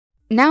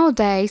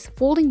Nowadays,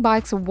 folding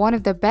bikes are one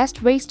of the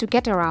best ways to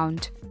get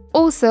around.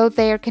 Also,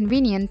 they are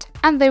convenient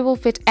and they will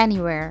fit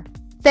anywhere.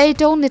 They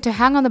don't need to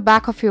hang on the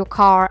back of your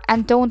car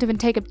and don't even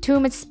take up too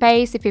much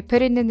space if you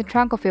put it in the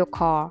trunk of your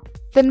car.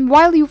 Then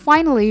while you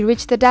finally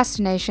reach the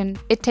destination,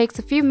 it takes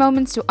a few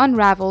moments to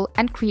unravel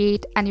and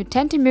create, and you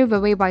tend to move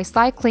away by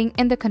cycling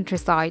in the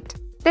countryside.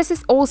 This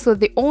is also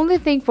the only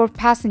thing for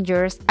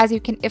passengers, as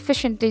you can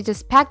efficiently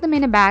just pack them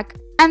in a bag,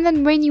 and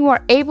then when you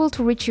are able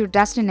to reach your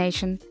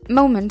destination,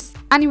 moments,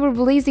 and you are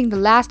releasing the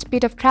last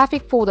bit of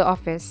traffic for the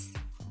office.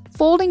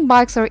 Folding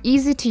bikes are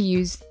easy to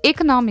use,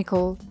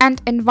 economical,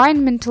 and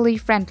environmentally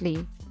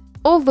friendly.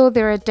 Although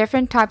there are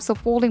different types of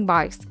folding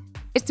bikes,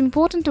 it's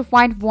important to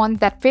find one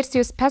that fits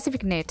your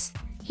specific needs.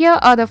 Here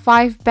are the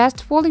 5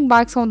 best folding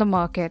bikes on the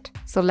market,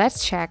 so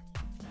let's check.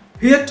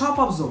 Here Top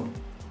of Zone,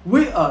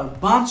 we are a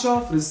bunch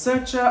of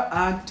researchers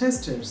and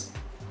testers.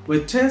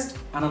 We test,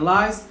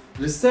 analyze,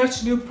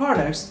 research new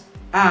products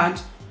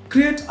and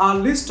create our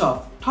list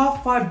of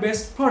top 5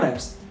 best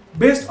products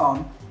based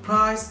on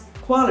price,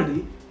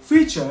 quality,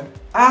 feature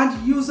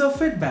and user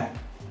feedback.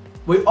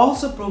 We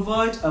also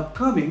provide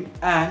upcoming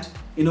and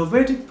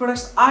innovative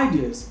products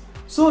ideas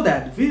so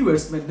that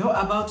viewers may know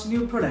about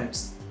new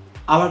products.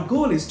 Our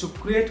goal is to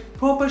create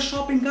proper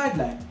shopping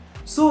guideline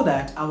so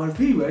that our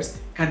viewers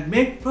can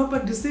make proper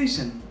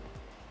decisions.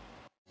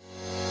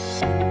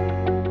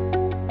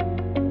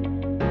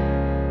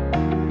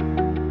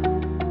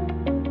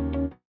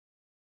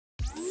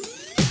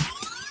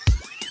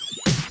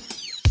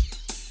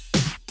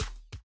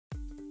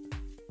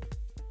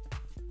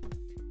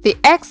 The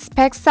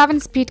Xspec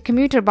 7-speed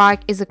commuter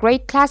bike is a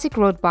great classic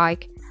road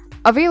bike,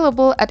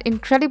 available at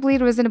incredibly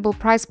reasonable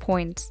price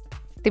points.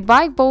 The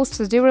bike boasts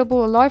a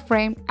durable alloy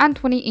frame and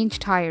 20-inch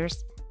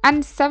tires, and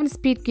its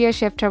 7-speed gear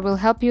shifter will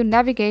help you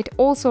navigate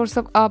all sorts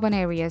of urban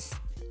areas.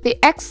 The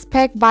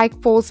Xspec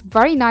bike folds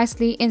very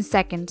nicely in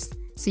seconds,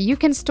 so you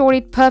can store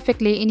it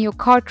perfectly in your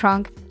car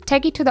trunk,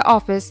 take it to the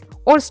office,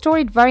 or store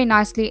it very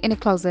nicely in a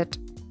closet.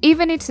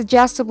 Even its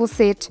adjustable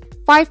seat,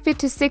 5 feet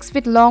to 6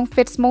 feet long,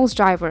 fits most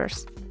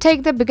drivers.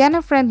 Take the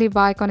beginner-friendly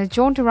bike on a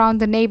jaunt around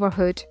the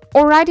neighborhood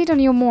or ride it on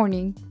your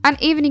morning and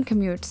evening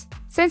commutes.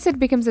 Since it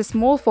becomes a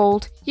small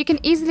fold, you can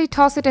easily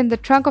toss it in the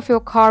trunk of your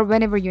car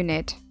whenever you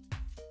need.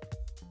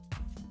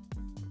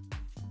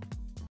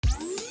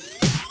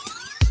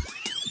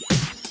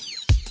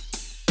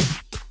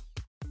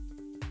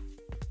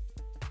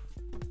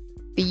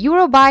 The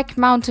Eurobike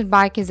mountain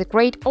bike is a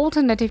great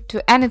alternative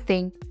to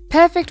anything,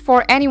 perfect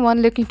for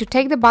anyone looking to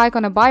take the bike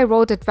on a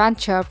by-road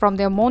adventure from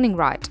their morning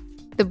ride.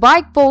 The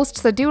bike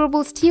boasts a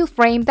durable steel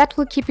frame that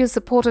will keep you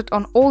supported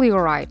on all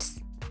your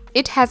rides.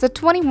 It has a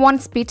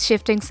 21-speed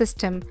shifting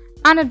system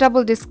and a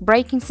double-disc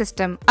braking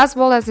system, as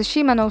well as a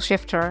Shimano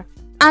shifter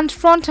and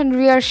front and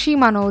rear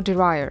Shimano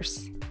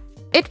derailleurs.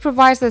 It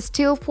provides a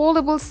steel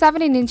foldable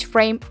 17-inch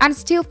frame and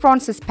steel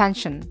front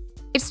suspension.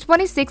 Its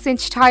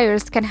 26-inch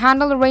tires can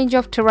handle a range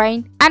of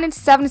terrain, and its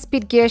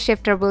 7-speed gear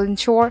shifter will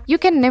ensure you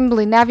can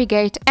nimbly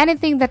navigate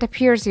anything that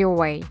appears your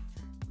way.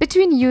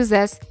 Between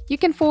uses, you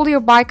can fold your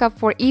bike up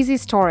for easy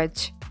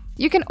storage.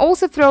 You can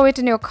also throw it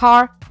in your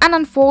car and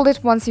unfold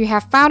it once you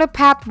have found a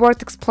path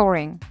worth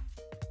exploring.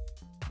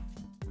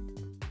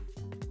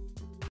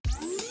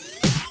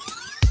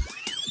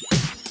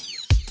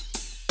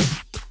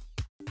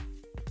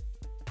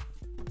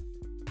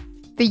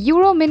 The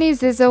Euro Mini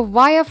Zizzo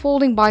Via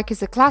folding bike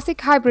is a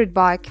classic hybrid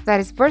bike that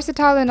is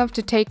versatile enough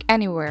to take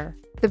anywhere.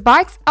 The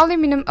bike's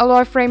aluminum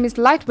alloy frame is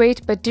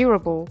lightweight but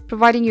durable,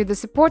 providing you the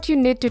support you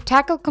need to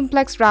tackle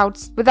complex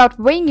routes without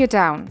weighing you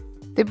down.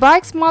 The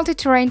bike's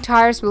multi-terrain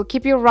tires will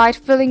keep your ride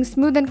feeling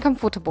smooth and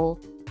comfortable,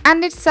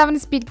 and its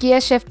 7-speed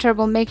gear shifter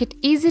will make it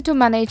easy to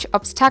manage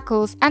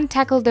obstacles and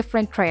tackle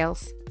different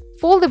trails.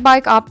 Fold the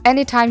bike up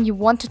anytime you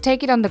want to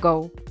take it on the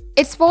go.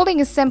 Its folding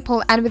is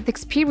simple, and with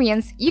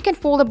experience, you can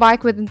fold a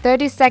bike within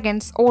 30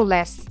 seconds or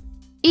less.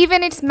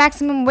 Even its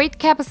maximum weight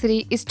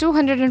capacity is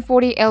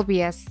 240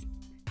 lbs.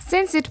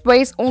 Since it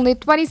weighs only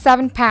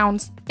 27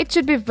 pounds, it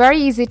should be very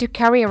easy to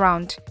carry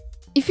around.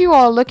 If you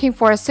are looking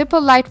for a super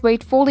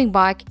lightweight folding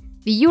bike,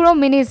 the Euro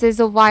Mini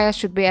Zizzo Via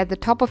should be at the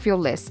top of your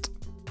list.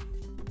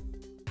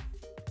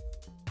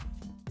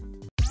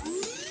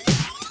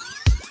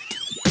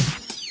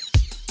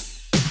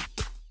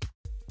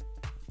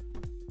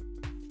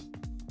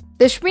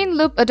 The Schwinn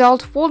Loop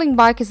Adult folding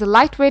bike is a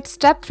lightweight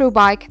step-through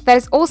bike that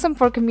is awesome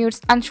for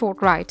commutes and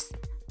short rides.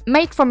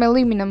 Made from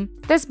aluminum,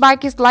 this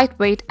bike is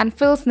lightweight and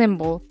feels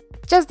nimble,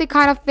 just the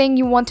kind of thing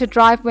you want to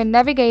drive when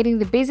navigating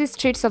the busy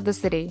streets of the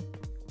city.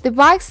 The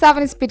bike's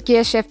 7-speed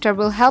gear shifter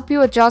will help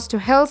you adjust to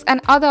hills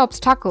and other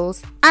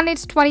obstacles, and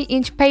its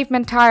 20-inch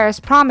pavement tires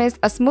promise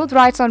a smooth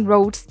ride on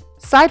roads,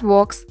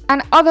 sidewalks,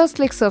 and other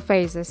slick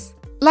surfaces.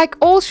 Like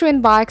all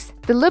Schwinn bikes,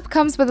 the Loop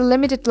comes with a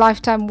limited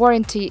lifetime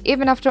warranty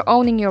even after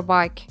owning your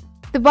bike.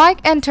 The bike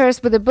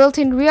enters with a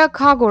built-in rear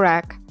cargo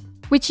rack,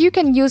 which you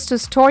can use to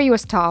store your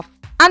stuff,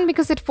 and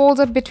because it folds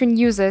up between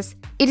uses,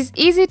 it is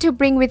easy to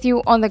bring with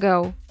you on the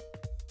go.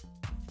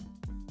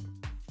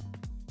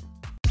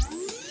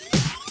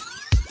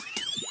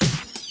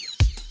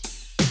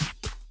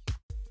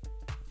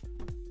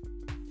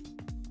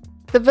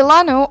 The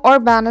Vilano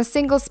Urbana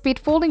single-speed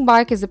folding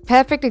bike is a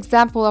perfect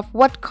example of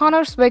what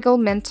Connor Swiggle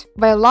meant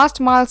by a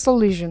last-mile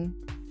solution.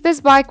 This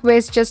bike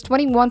weighs just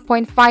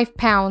 21.5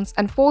 pounds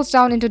and folds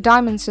down into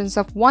dimensions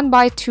of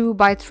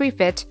 1x2x3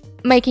 feet,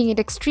 making it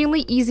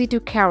extremely easy to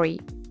carry.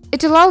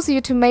 It allows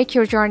you to make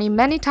your journey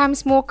many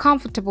times more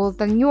comfortable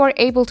than you are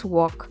able to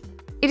walk.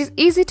 It is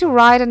easy to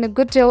ride and a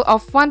good deal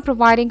of fun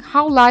providing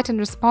how light and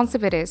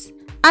responsive it is.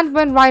 And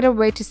when rider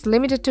weight is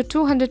limited to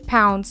 200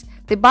 pounds,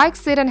 the bike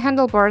seat and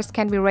handlebars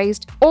can be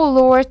raised or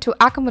lowered to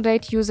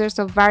accommodate users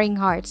of varying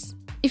heights.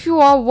 If you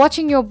are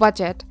watching your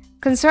budget,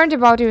 concerned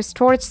about your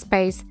storage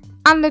space,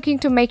 and looking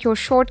to make your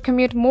short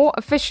commute more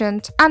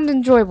efficient and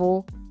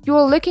enjoyable, you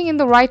are looking in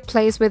the right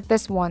place with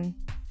this one.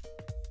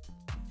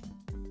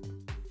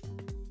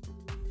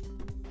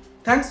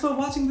 Thanks for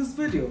watching this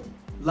video.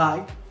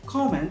 Like,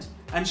 comment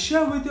and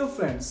share with your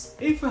friends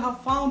if you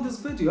have found this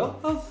video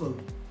helpful.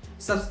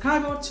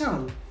 Subscribe our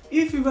channel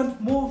if you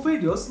want more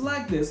videos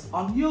like this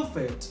on your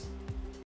feed.